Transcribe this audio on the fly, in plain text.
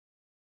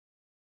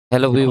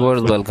Hello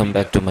viewers, welcome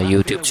back to my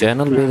YouTube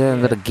channel with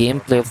another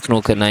gameplay of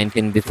Snooker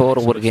 19. Before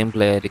our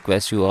gameplay, I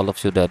request you all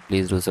of you that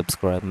please do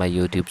subscribe my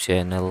YouTube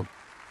channel.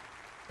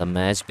 The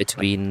match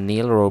between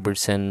Neil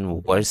Robertson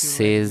Thank you, ladies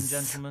and versus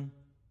gentlemen.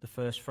 The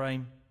first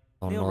frame.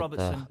 don't Neil know the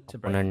Robertson to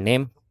break. opponent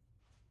name.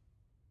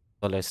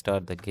 So let's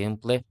start the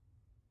gameplay.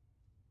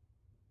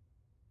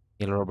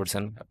 Neil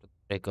Robertson after the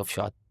break of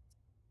shot.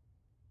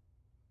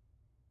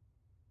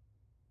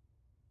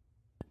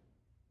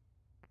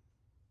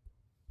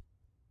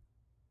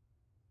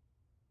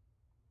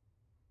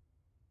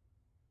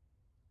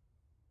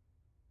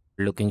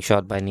 Looking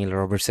shot by Neil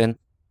Robertson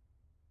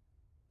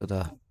to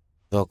the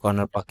draw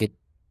corner pocket.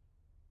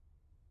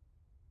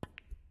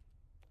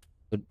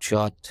 Good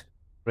shot.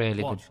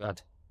 Really One. good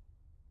shot.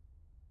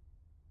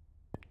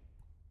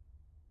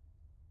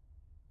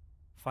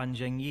 Fan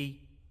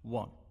Zhengyi,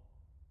 1.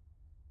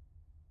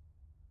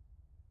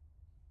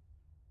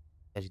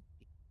 Very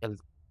difficult.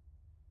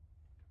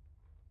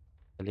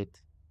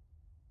 It.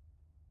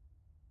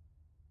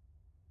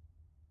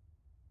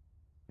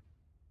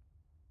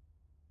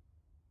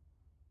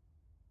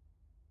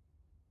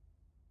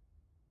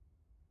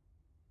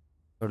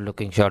 Good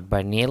looking shot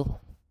by Neil.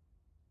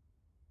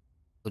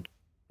 Good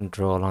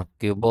control on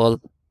cue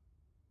ball.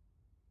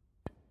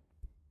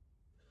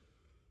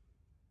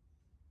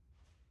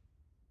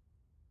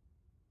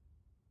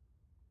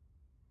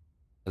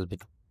 Little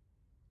bit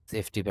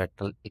safety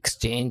battle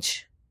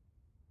exchange.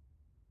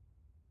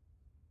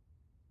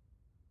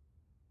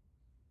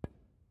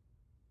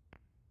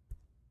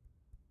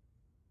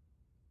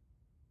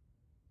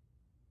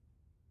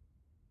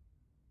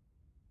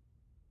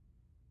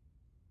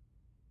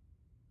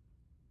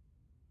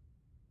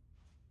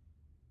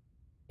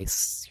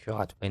 Nice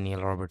shot by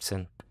Neil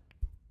Robertson.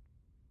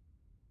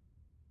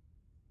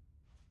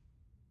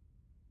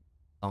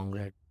 Long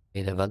red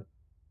available.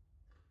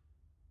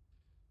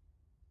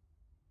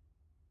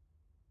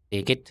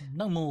 Take it.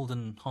 No more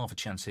than half a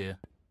chance here.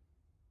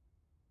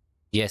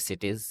 Yes,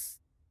 it is.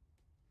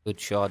 Good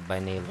shot by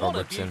Neil What a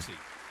Robertson. beauty.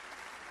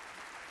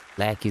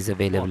 Black is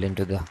available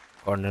into the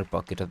corner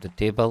pocket of the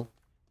table.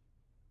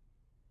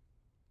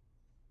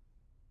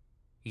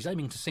 He's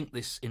aiming to sink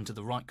this into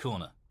the right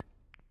corner.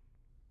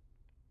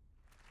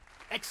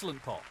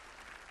 Excellent pot.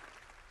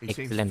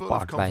 Excellent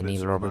pot by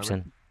Neil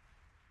Robertson.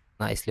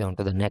 Nicely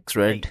onto the next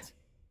red. 8.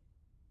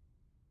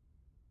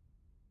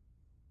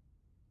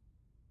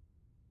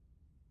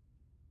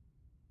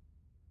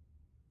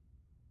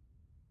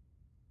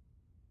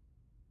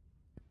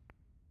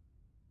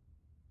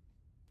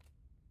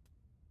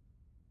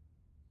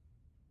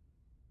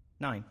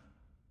 Nine.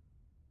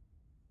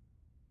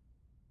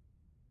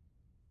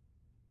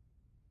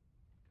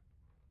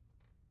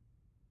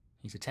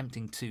 He's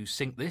attempting to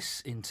sink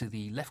this into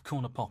the left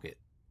corner pocket.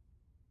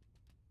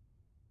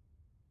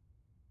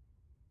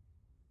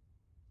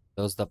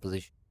 Shows the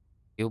position.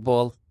 Cue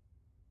ball.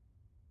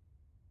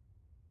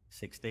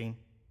 16.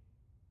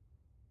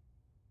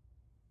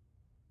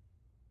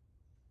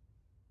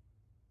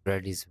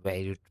 Red is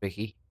very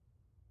tricky.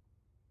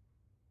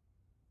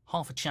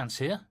 Half a chance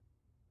here.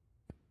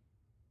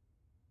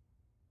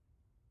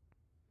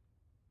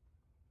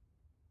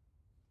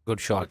 Good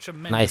shot.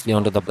 tremendous Nicely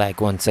onto shot. the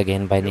black once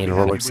again by Neil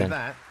Robertson.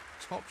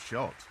 Top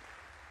shot.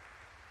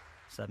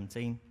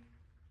 17.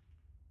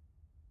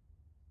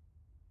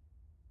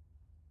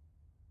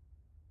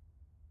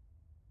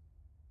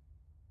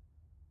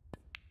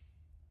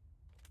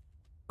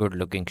 Good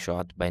looking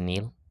shot by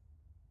Neil.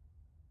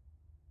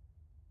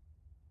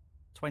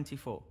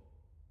 24.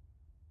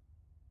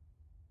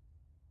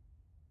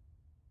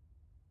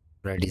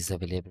 Red is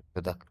available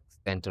to the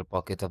center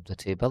pocket of the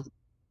table.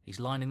 He's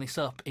lining this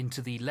up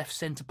into the left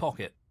centre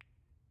pocket.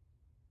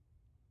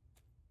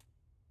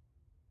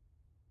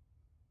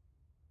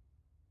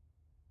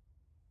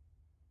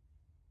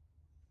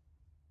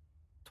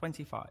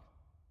 $25.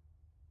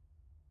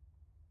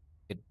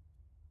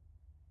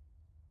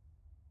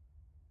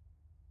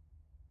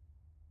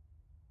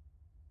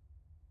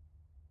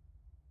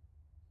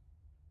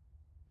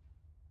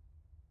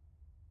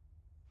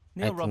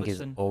 Neil I think he's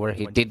Robertson,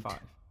 overheated 25.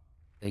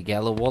 the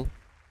yellow ball.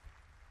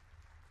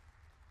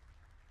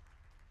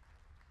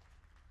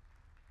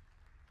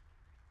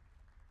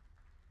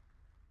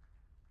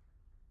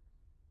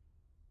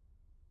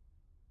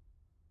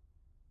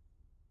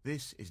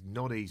 This is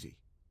not easy.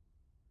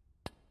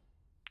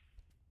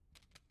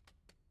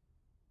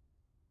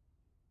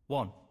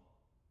 1.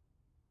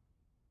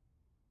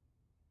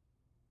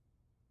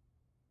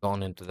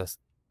 Gone into the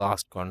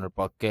last corner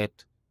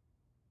pocket.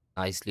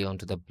 Nicely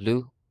onto the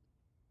blue.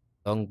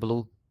 Long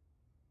blue.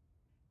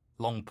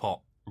 Long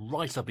pot,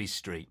 right up his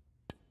street.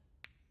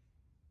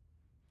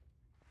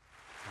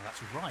 Now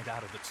that's right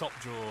out of the top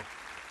drawer.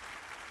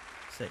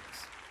 6.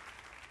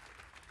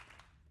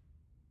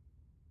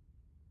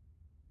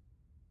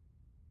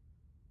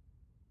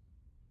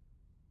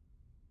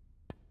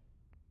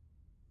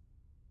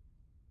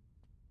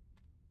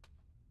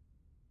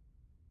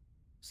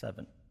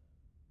 Seven.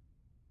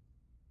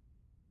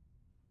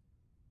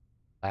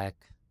 Black.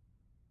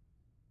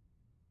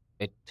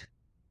 It.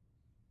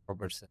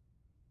 Robertson.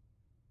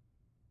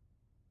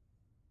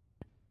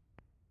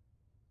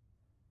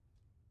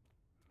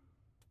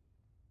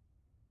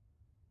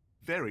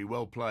 Very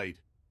well played.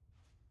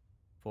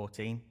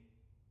 14.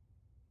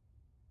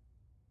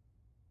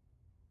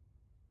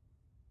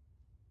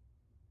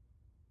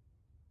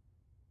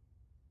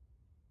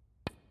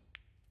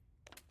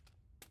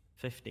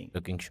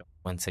 Looking shot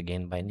once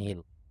again by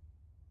Neil.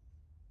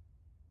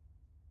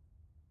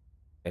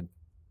 Good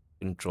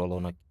control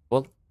on a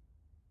ball.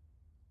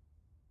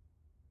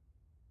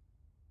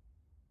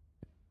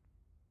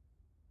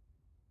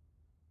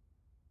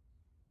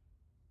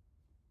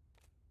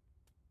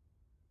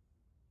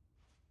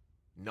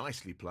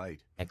 Nicely played.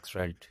 Next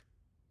red,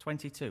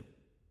 22.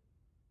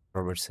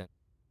 Robertson.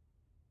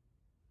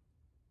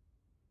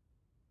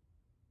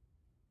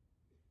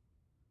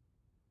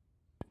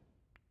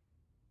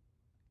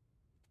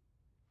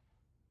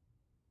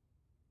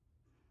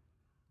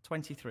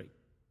 $23.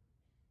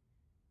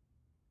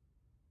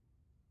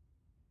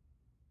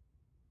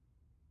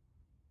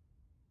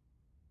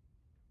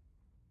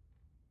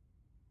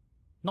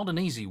 Not an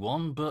easy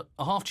one, but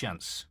a half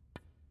chance.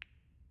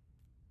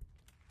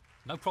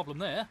 No problem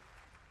there.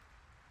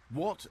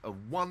 What a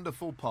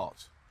wonderful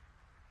pot.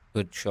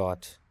 Good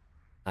shot.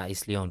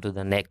 Nicely onto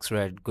the next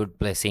red. Good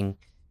blessing.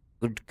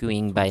 Good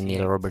queuing by Neil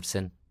 28.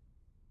 Robertson.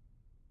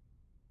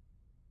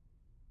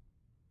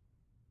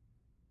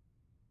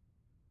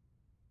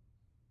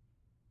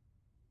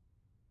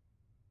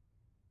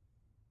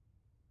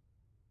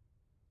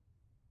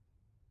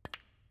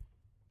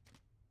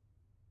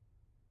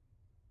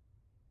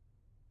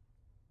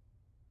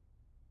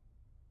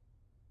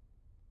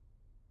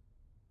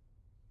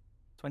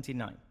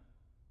 $29.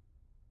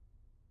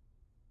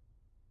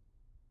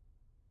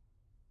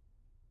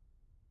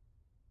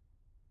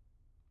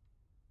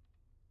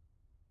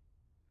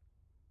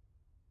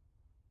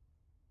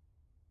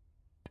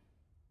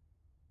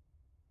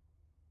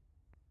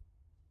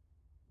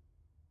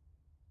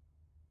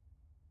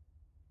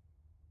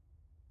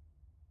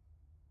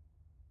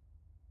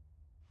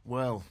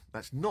 Well,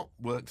 that's not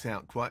worked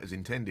out quite as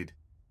intended.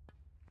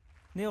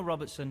 Neil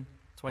Robertson,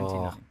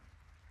 29.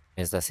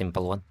 Here's the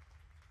simple one.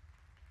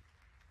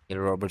 Neil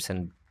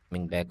Robertson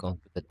coming back onto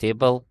the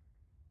table.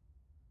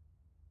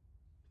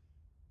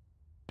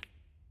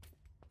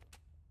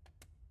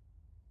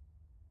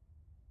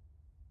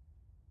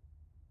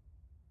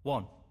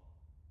 One.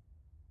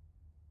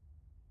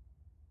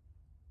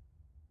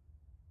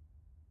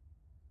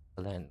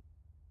 Then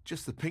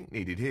Just the pink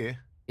needed here.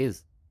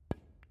 is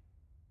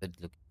good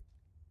look.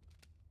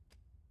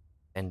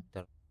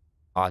 Enter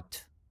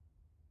hot.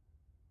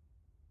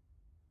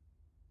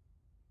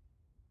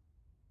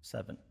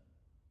 7.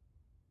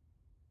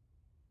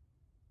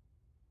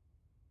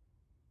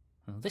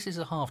 This is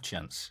a half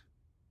chance.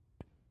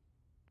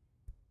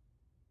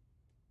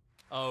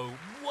 Oh,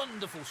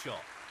 wonderful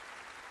shot.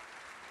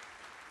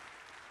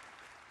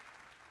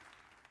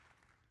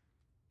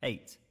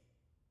 8.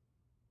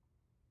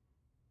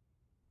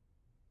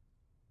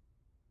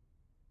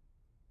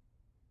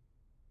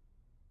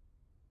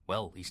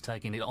 Well, he's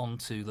taking it on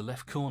to the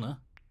left corner.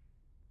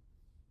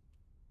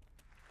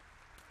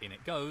 In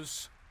it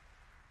goes.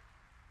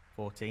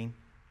 14.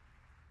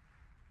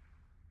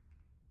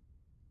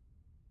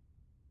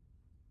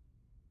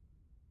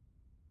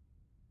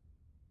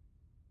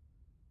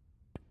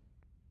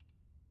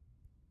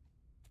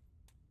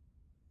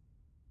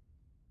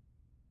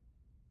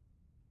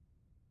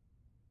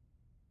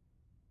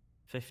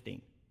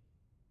 $15.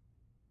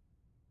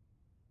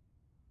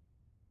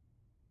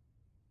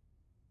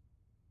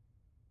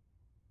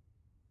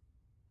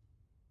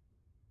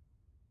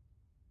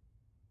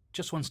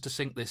 Just wants to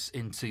sink this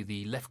into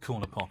the left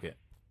corner pocket.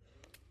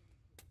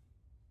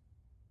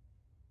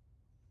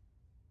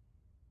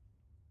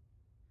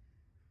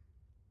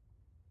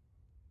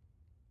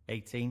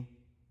 18.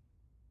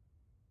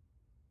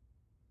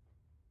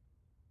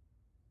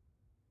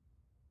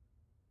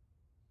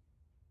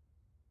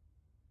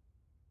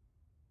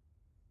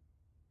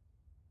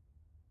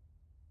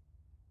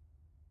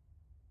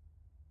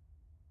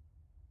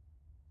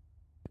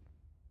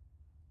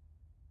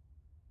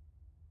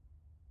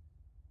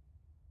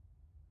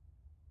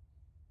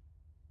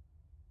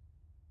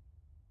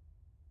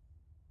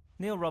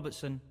 Neil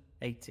Robertson,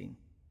 18.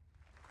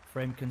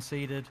 Frame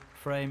conceded.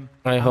 Frame.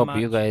 I hope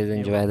you unmatched, guys Neil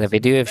enjoy the Robertson.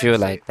 video. If you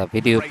That's like it. the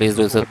video, Great please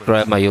do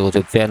subscribe my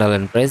YouTube channel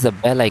and press the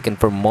bell icon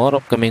for more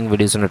upcoming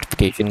videos and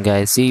notification,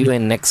 guys. See you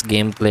in next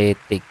gameplay.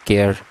 Take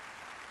care.